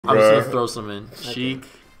I'm just gonna throw some in. Sheik,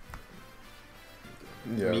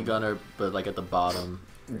 Yeah. Meat Gunner, but like at the bottom.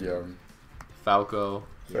 Yeah. Falco.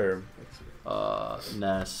 Fair.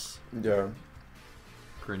 Ness. Yeah.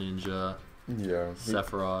 Greninja. Yeah.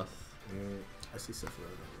 Sephiroth. I see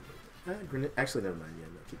Sephiroth. Actually, never mind. Yeah,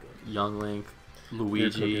 no, keep going. Young Link.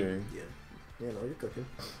 Luigi. Yeah. Yeah, no, you're cooking.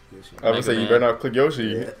 Yoshi. I would say you better not click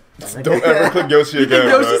Yoshi. Yeah. Don't ever click Yoshi You again.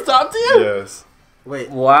 think Yoshi's bro. top tier? Yes. Wait.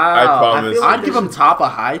 Wow. I promise. I'd give him top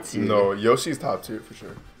of high tier. No, Yoshi's top tier for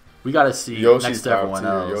sure. We gotta see Yoshi's next to top everyone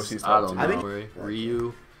tier. else. Yoshi's I top don't tier. know.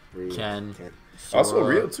 Ryu. Ken. Also Sora,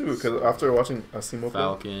 real too, because after watching Asimo play,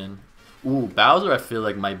 Falcon. Ooh, Bowser I feel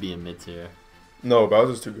like might be in mid tier. no,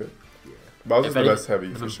 Bowser's too good. Yeah. Bowser's If the any- best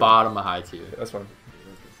heavy If for in sure. bottom of high tier. Yeah, that's fine.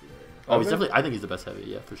 Oh, he's think- definitely. I think he's the best heavy.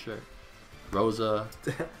 Yeah, for sure. Rosa.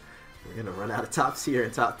 We're gonna run out of top tier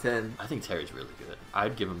and top 10. I think Terry's really good.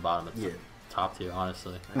 I'd give him bottom of Yeah. top tier,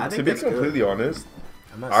 honestly. I To think be that's good. completely honest,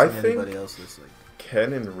 I'm not I seeing think- anybody else that's like.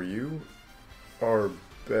 Ken and Ryu are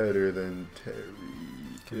better than Terry.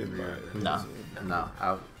 in my No,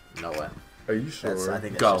 opinion. no way. Are you sure? I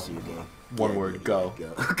think that's Go. just you, gang. One word, go.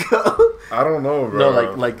 Go. I don't know, bro.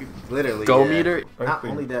 No, like Literally. go yeah. meter. I Not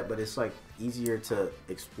think- only that, but it's like easier to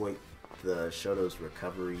exploit the Shoto's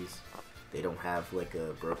recoveries. They don't have like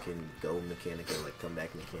a broken go mechanic or like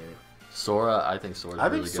comeback mechanic. Sora, I think Sora's I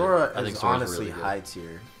really think good. Sora I think is Sora's honestly really good. high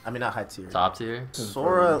tier. I mean, not high tier. Top tier.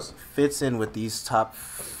 Sora fits in with these top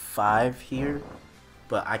 5 here,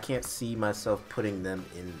 but I can't see myself putting them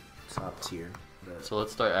in top tier. But So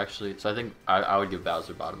let's start actually. So I think I would give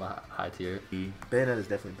Bowser bottom of high tier. Bayonetta is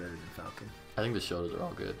definitely better than Falcon. I think the Shotos are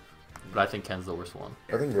all good, but I think Ken's the worst one.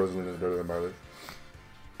 I think Rosalind is better than Miley.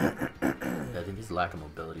 I think his lack of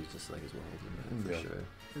mobility is just like his well for Yeah.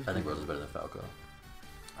 sure. I think Rose is better than Falco.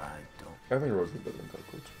 I don't. I think Rosalind is better than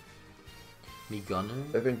Falco. Me Gunner,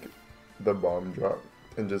 I think the bomb drop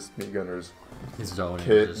and just Meat Gunner's his zoning.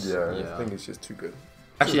 kit, is just, yeah, I think it's just too good.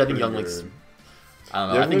 Actually, I think Pretty Young good. Link's. I don't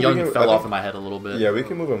know. Yeah, I think we Young can- fell I off think- in my head a little bit. Yeah, we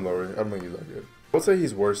can move him lower. I don't think he's that good. I would say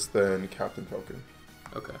he's worse than Captain Falcon.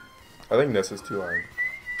 Okay. I think Ness is too high.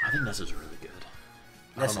 I think Ness is really good.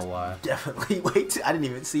 I Ness don't know is why. Definitely. Wait, I didn't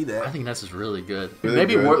even see that. I think Ness is really good. Really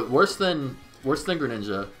Maybe good. worse than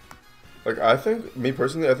Greninja. Like, I think, me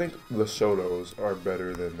personally, I think the Shotos are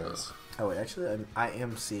better than Ness. Oh wait, actually, I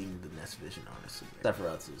am seeing the Ness vision. Honestly,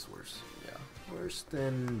 Sephiroth is worse. Yeah. Worse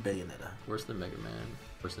than Bayonetta. Worse than Mega Man.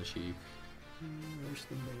 Worse than Sheik. Worse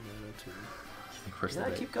than Bayonetta too. I think worse Yeah,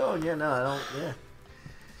 than keep going. Yeah, no, I don't. Yeah.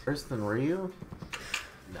 Worse than Ryu?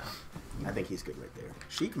 No. I think he's good right there.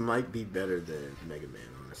 Sheik might be better than Mega Man,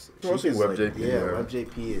 honestly. Well, Sheik is Web like, JP, yeah, yeah. Web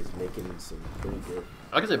JP is making some pretty good.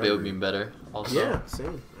 I could say Bay would be better. Also. Yeah,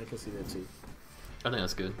 same. I can see that too. I think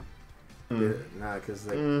that's good. Yeah, nah, because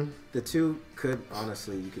like the two could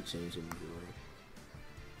honestly, you could change them either way.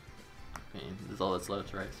 I mean, that's all that's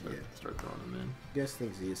left, right? Start throwing them in. You guys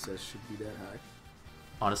think ZSS should be that high?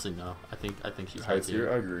 Honestly, no. I think she's High high tier,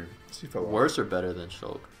 I tier. agree. She fell off. Worse or better than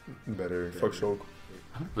Shulk? Better. Fuck Shulk.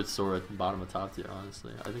 I would put Sora at the bottom of top tier.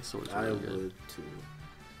 Honestly, I think Sora's I really good. would too.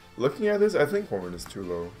 Looking at this, I think Horn is too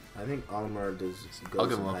low. I think Olimar does I'll goes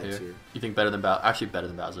give in him up high here. tier. You think better than Bowser? Actually, better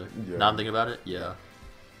than Bowser. Yeah. Now I'm thinking about it. Yeah,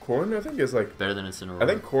 Corrin, I think, is like. better than Incineroar. I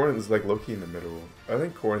think Corrin is like low key in the middle. I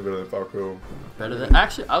think Corrin's better than Falco. better than.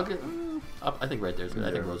 Actually, I'll get. I think right there's good.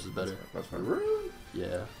 I think Yeah, Rose is better. That's fine.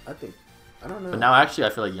 Yeah, I think. I don't know. but now actually, I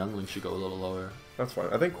feel like Young Link should go a little lower. That's fine.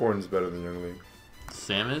 I think Corrin's better than Young Link.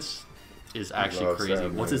 Samus is actually Love crazy.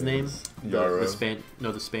 Samus. What's his name? Yara. The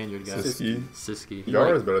Spaniard guy. Siski. Siski.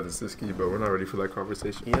 Yara is better than Siski, but we're not ready for that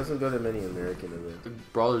conversation. He doesn't go to many American events.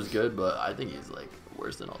 Brawler's good, but I think he's like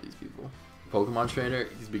worse than all these people. Pokemon trainer,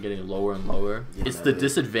 he's been getting lower and lower. Yeah, It's the man.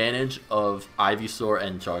 disadvantage of Ivysaur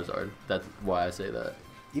and Charizard. That's why I say that.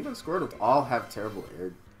 Even Squirtle all have terrible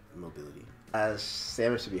air mobility.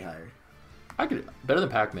 Samus should be higher. I could better than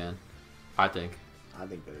Pac-Man, I think. I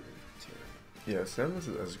think better than Terry. Yeah,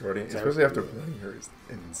 Samus as Guardian, Samus- especially after playing her, is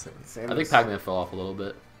insane. Samus, I think Pac-Man fell off a little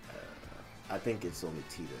bit. I think it's only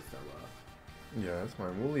T that fell off. Yeah, that's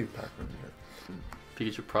fine. We'll leave Pac-Man here.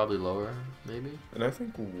 Pikachu probably lower, maybe. And I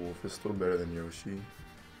think Wolf is still better than Yoshi.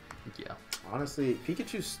 Yeah. Honestly,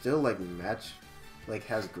 Pikachu still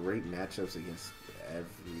has great matchups against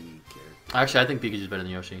every character. Actually, I think Pikachu's better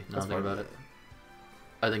than Yoshi. Now I'm That's thinking fine. about it.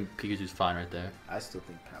 I think Pikachu's fine right there. I still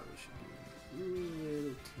think Palo should be a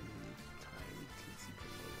little tiny teensy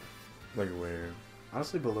below. Like where?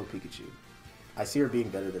 Honestly, below Pikachu. I see her being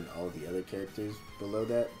better than all the other characters below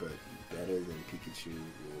that, but better than Pikachu,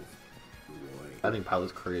 Wolf, Roy. I think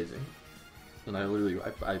Palu's crazy. And I literally,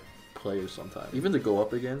 I play her sometimes. Even to go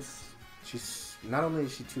up against, She's not only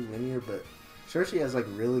is she too linear, but Sure, she has like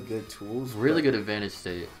really good tools. Really but- good advantage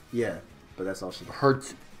state. Yeah, but that's all she. Her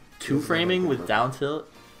two framing with down tilt,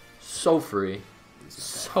 so free, It's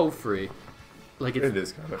not so free. Like It it's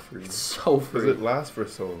is kind of free. so Because free. it lasts for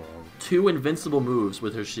so long. 2 invincible moves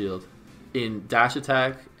with her shield, in dash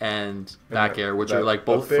attack and back air, which are that like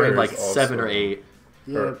both up air frame is like 7 or also- 8.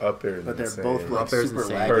 Yeah, Her up air is but they're insane. both like Up air is super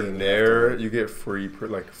insane. laggy. Her and you have nair, to- you get free, free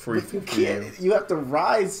But you 50. can't. You have to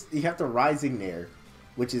rise. You have to rising nair,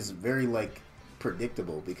 which is very like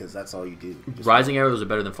predictable because that's all you do. Just- Rising aerials are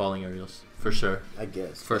better than falling aerials, for sure, I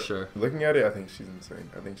guess. for sure. Looking at it, I think she's insane.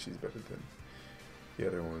 I think she's better than the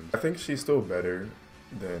other ones. I think she's still better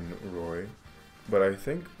than Roy, but I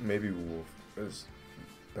think maybe Wolf is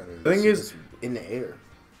better. The thing She's is, just in the air.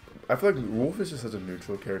 I feel like Wolf is just such a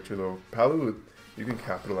neutral character though. Palu, you can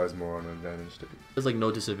capitalize more on advantage too. There's like no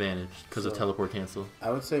disadvantage because of So- teleport cancel. I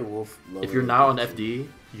would say Wolf. Lower If you're than not on Pikachu. FD,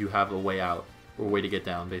 you have a way out or way to get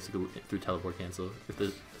down basically through teleport cancel if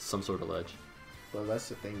there's some sort of ledge. Well, that's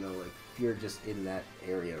the thing though. Like, if you're just in that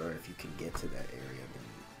area, or if you can get to that area, then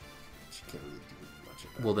she can't really do much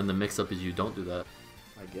about Well, then the mix up is you don't do that. it.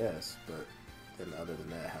 I guess, but then other than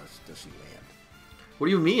that, how does she land? What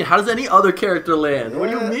do you mean? How does any other character land? What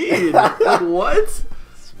do you Yeah. mean? Like what? So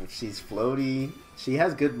she's floaty. She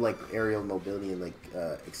has good like aerial mobility and like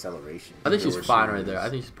acceleration. I think know she's where she fine right there. is. I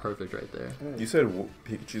think she's perfect right there. You said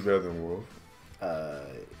Pikachu's better than Wolf.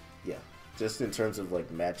 Yeah, just in terms of like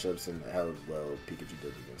matchups and how well Pikachu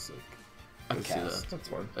does against like. I can see cast. that. That's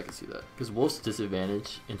fine. I can see that. Because Wolf's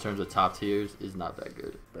disadvantage in terms of top tiers is not that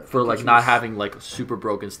good. But For like not Pikachu's- having like super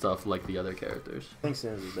broken stuff like the other characters. I think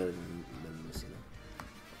Sans is better than Lucina.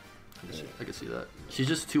 I can see that. She's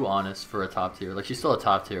just too honest for a top tier. Like she's still a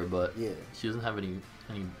top tier, but Yeah. she doesn't have any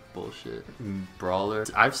bullshit. Brawler.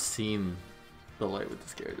 I've seen the light with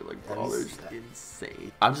this character. Like Have you Brawler's seen that?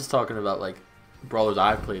 insane. I'm just talking about like brawlers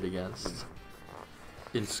I've played against.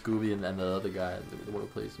 In Scooby and the other guy, the one who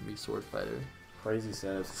plays me, Sword Fighter. Crazy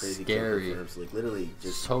setups, crazy Scary. kill confirms, like literally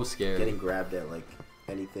just So scary. getting grabbed at like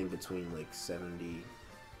anything between like 70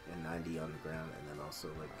 and 90 on the ground, and then also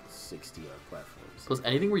like 60 on platforms. Plus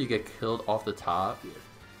anything where you get killed off the top Yeah.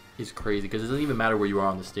 is crazy because it doesn't even matter where you are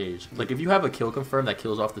on the stage. Like if you have a kill confirm that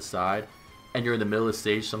kills off the side, and you're in the middle of the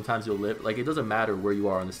stage, sometimes you'll live. Like it doesn't matter where you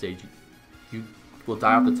are on the stage, you will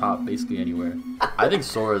die off the top basically anywhere. I think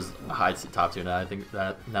Sora's a high top tier now. I think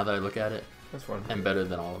that now that I look at it, That's fine. and better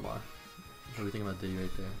than all of them are. What do we think about Diddy right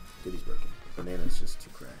there? Diddy's broken. Banana's just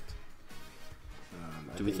too cracked.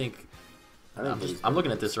 I Do we think? I think I'm, Diddy's I'm looking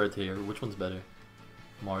better. at this right here. Which one's better,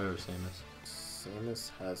 Mario or Samus?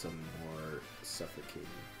 Samus has a more suffocating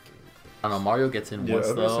gameplay. I don't know. Mario gets in Yeah, I once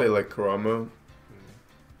was gonna though. say like Kurama.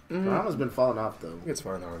 Kurama's been falling off though. It's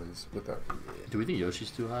fine how it is with that. Do we think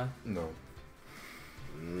Yoshi's too high? No.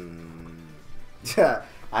 Yeah,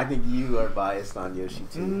 I think you are biased on Yoshi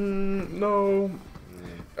too. No.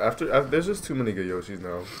 After there's just too many good Yoshis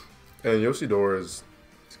now, and Yoshidora is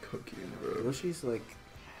cooking, bro. Yoshi's like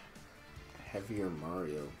heavier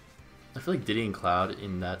Mario. I feel like Diddy and Cloud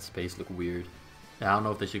in that space look weird. And I don't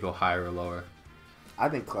know if they should go higher or lower. I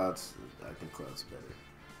think Cloud's better.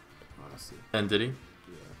 Honestly, And Diddy?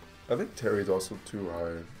 yeah. I think Terry's also too high.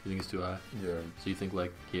 You think it's too high? Yeah, So you think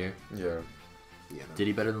like here? yeah, Yeah, no,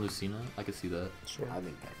 Diddy better than Lucina? I could see that. sure. I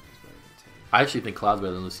think Pac-Man's better than I actually think Cloud's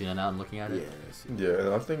better than Lucina now I'm looking at Terry. it. Yeah, I see.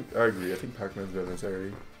 Yeah, and I agree. I think Pac-Man's better than Terry.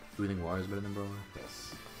 Do we think Wario's better than Brawler?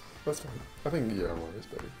 Yes. That's fine. I think Mario's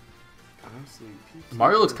better. Honestly, Peach-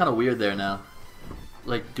 Mario looks kind of weird there now.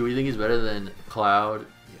 Like, do we think he's better than Cloud,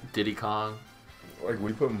 Yeah. Diddy Kong? Like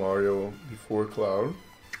we put Mario before Cloud.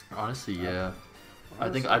 Honestly, yeah. I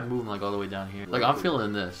think Honestly, I'd move him like all the way down here. Like, I'm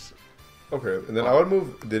feeling this. Okay, and then I would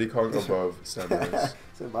move Diddy Kong above Samus.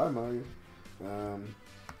 Say bye, Mario.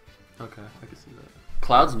 Okay, I can see that.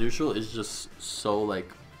 Cloud's neutral is just so, like,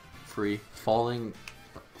 free. Falling,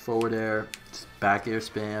 forward air, just back air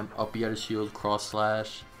spam, up B out of shield, cross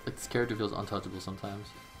slash. Like, this character feels untouchable sometimes.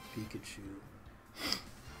 Pikachu.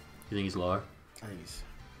 You think he's lower? I think he's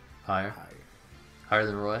Higher? higher. Higher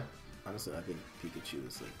than Roy? Honestly, I think Pikachu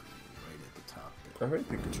is like right at the top. I think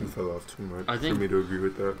Pikachu fell off too much I think- for me to agree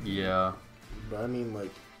with that. Yeah. But I mean,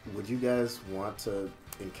 like, would you guys want to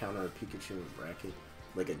encounter a Pikachu in a bracket?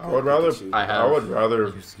 Like a good I would rather. Pikachu? I would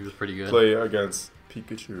rather He was pretty good. play against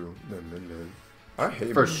Pikachu than Min Min. I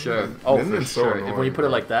hate For Min sure. Min. Oh, Min for Min's so sure. If when you annoying, put it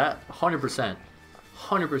bro. like that, 100%.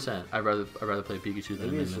 100%. I'd rather play Pikachu than a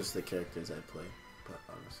Maybe Min it's Min. just the characters I play, but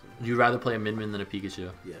honestly, You'd rather play a Min Min than a Pikachu.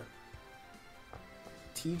 yeah.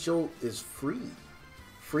 T-Jolt is free.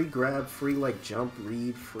 Free grab, free like jump,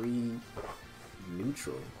 read, free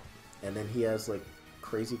neutral. And then he has like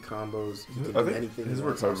crazy combos. He can I do think anything his he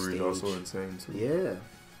wants on recovery is also stage. insane too. Yeah.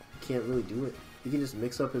 can't really do it. He can just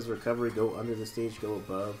mix up his recovery, go under the stage, go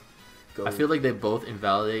above. Go. I feel like they both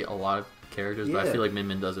invalidate a lot of characters, but I Yeah. feel like Min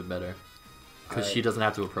Min does it better because she doesn't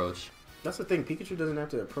have to approach. That's the thing. Pikachu doesn't have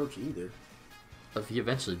to approach either. But he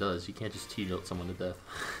eventually does. You can't just T-jolt someone to death.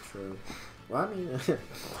 True. Well, I mean,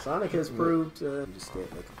 Sonic has proved you just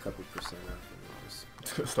get like a couple percent up and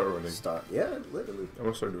just Start running. start. Yeah, literally. I'm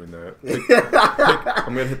gonna start doing that.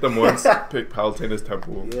 I'm gonna hit them once, pick Palutena's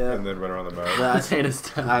Temple, Yeah. and then run around the map. But I That's see, his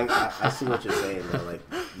time. I see what you're saying though. Like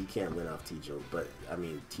you can't win off T-Joke, but I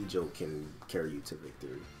mean T-Joke can carry you to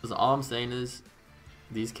victory. Because all I'm saying is,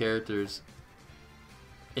 these characters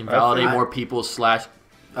invalidate I- more people slash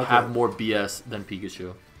Okay. have more BS than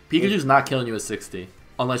Pikachu. Pikachu's not killing you at 60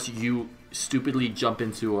 unless you stupidly jump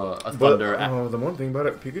into a But thunder. the one thing about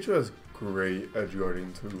it, Pikachu has great edge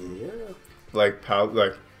guarding too. Yeah. Like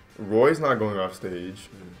Roy's not going off stage.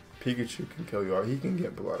 Pikachu can kill you off. He can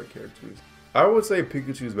get a lot of characters. I would say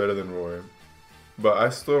Pikachu's better than Roy, but I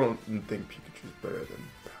still don't think Pikachu's better than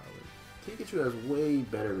Pal. Pikachu has way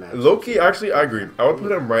better matches. Loki, actually, I agree. I would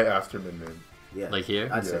put him right after Min Min. Yeah. Like here?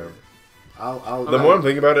 I'd say Yeah. that. I'll The more I'm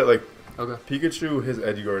thinking about it, like Okay. Pikachu, his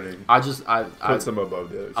edge guarding I puts him above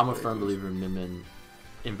the others. I'm a firm believer Min Min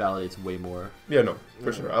invalidates way more Yeah, no,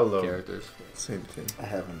 for sure. I love characters. same thing. I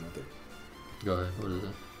have another Go ahead. What is it?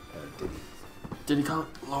 Diddy Did he come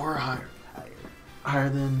lower or higher? higher. Higher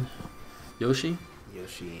than Yoshi?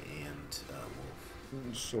 Yoshi and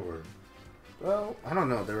Wolf. Sure. Well, I don't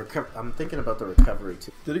know. I'm thinking about the recovery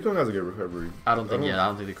too. Diddy Kong has a good recovery. I don't think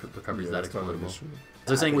the recovery is that that's not an exploitable. issue. It's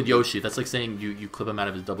like saying with Yoshi, that's like saying you clip him out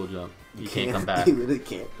of his double jump. You can't come back. You really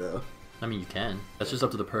can't though. I mean, you can. That's just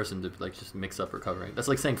up to the person to like just mix up recovering. That's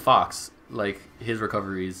like saying Fox, like his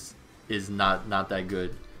recovery is not that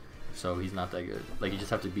good, so he's not that good. Like you just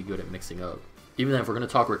have to be good at mixing up. Even if we're gonna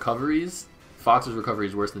talk recoveries, Fox's recovery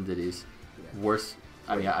is worse than Diddy's. Yeah. Worse.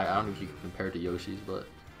 I mean, I don't know if you can compare it to Yoshi's, but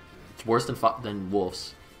it's worse than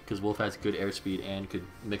Wolf's because Wolf has good airspeed and could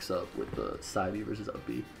mix up with the side B versus up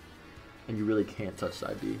B, and you really can't touch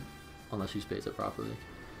side B unless you space it properly.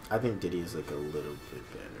 I think Diddy is like a little bit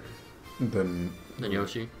better Then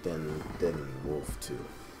Yoshi. than Wolf too,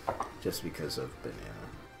 just because of Banana.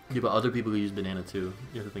 Yeah, but other people who use banana too.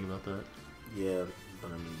 You have to think about that. Yeah, but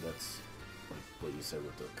I mean that's like what you said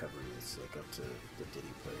with the recovery. It's like up to the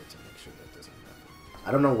Diddy player to make sure that doesn't happen.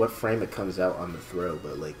 I don't know what frame it comes out on the throw,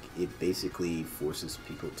 but like it basically forces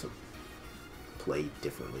people to play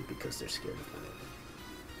differently because they're scared of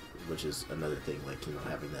Banana, which is another thing. Like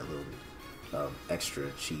having that little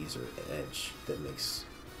extra cheese or edge that makes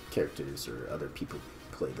characters or other people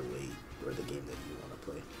play the way or the game that you want to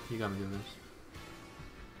play. You got me doing this.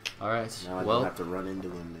 All right. Now I Well, don't have to run into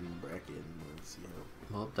him in bracket and see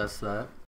how. well, that's that.